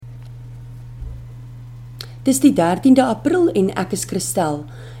Dis die 13de April en ek is Christel.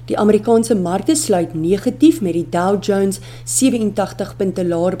 Die Amerikaanse markte sluit negatief met die Dow Jones 87 punte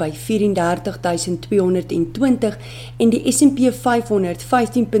laer by 34.220 en die S&P 500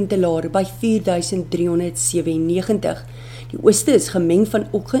 15 punte laer by 4.397. Die ooste is gemeng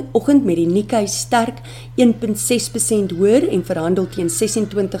vanoggend met die Nikkei sterk 1.6% hoër en verhandel teen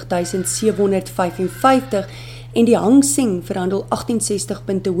 26.755 en die Hang Seng verhandel 68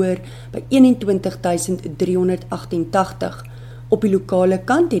 punte hoër by 21.388. Op die lokale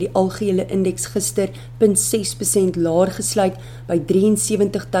kant het die algehele indeks gister 0.6% laer gesluit by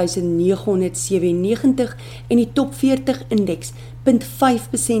 73.997 en die top 40 indeks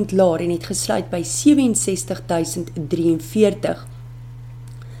 0.5% laer en het gesluit by 67.043.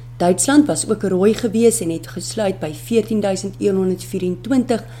 Duitsland was ook rooi gewees en het gesluit by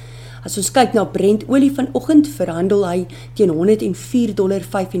 14.124. As ons kyk na Brent olie vanoggend, verhandel hy teen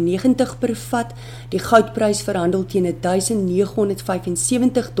 $104.95 per vat, die goudprys verhandel teen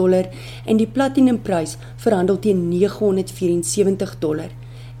 $1,975 en die platinumprys verhandel teen $974.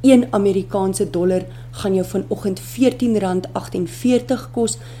 1 Amerikaanse dollar gaan jou vanoggend R14.48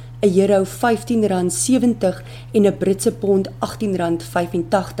 kos, 'n euro R15.70 en 'n Britse pond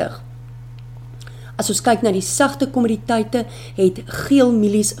R18.85. As ons kyk na die sagte kommoditeite, het geel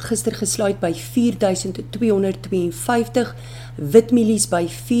mielies gister gesluit by 4.252, wit mielies by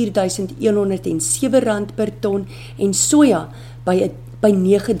R4.107 per ton en soja by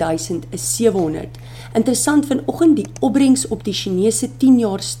 9.700. Interessant vanoggend, die opbrengs op die Chinese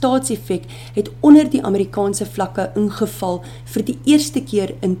 10-jaar staatseffek het onder die Amerikaanse vlakke ingeval vir die eerste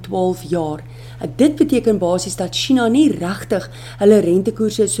keer in 12 jaar. Dit beteken basies dat China nie regtig hulle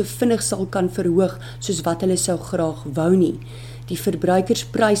rentekoerse so vinnig sal kan verhoog soos wat hulle sou graag wou nie. Die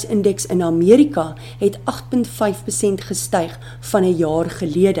verbruikersprysindeks in Amerika het 8.5% gestyg van 'n jaar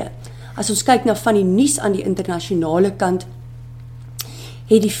gelede. As ons kyk na van die nuus aan die internasionale kant,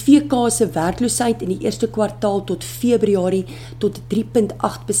 het die VK se werkloosheid in die eerste kwartaal tot Februarie tot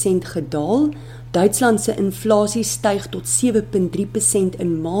 3.8% gedaal. Duitsland se inflasie styg tot 7.3%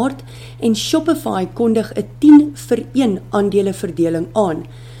 in Maart en Shopify kondig 'n 10-vir-1 aandeleverdeling aan.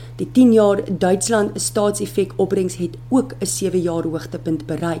 Die 10-jaar Duitsland staatseffek opbrengs het ook 'n 7-jaar hoogtepunt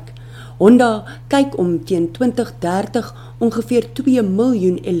bereik. Honda kyk om teen 2030 ongeveer 2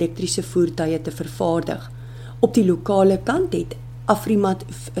 miljoen elektriese voertuie te vervaardig. Op die lokale kant het Afrimat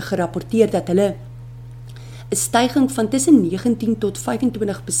gerapporteer dat hulle 'n styging van tussen 19 tot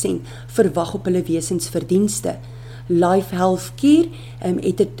 25% verwag op hulle wesensverdienste. Life Healthcare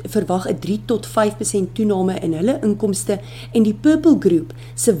het verwag 'n 3 tot 5% toename in hulle inkomste en die Purple Group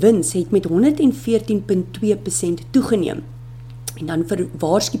se wins het met 114.2% toegeneem. En dan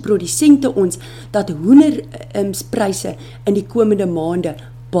waarsku produsente ons dat hoenderpryse in die komende maande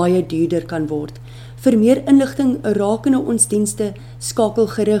baie duurder kan word. Vir meer inligting rakende ons dienste, skakel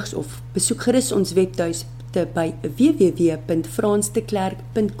gerus of besoek gerus ons webtuiste by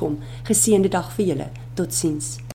www.fransdeklerk.com. Geseënde dag vir julle. Totsiens.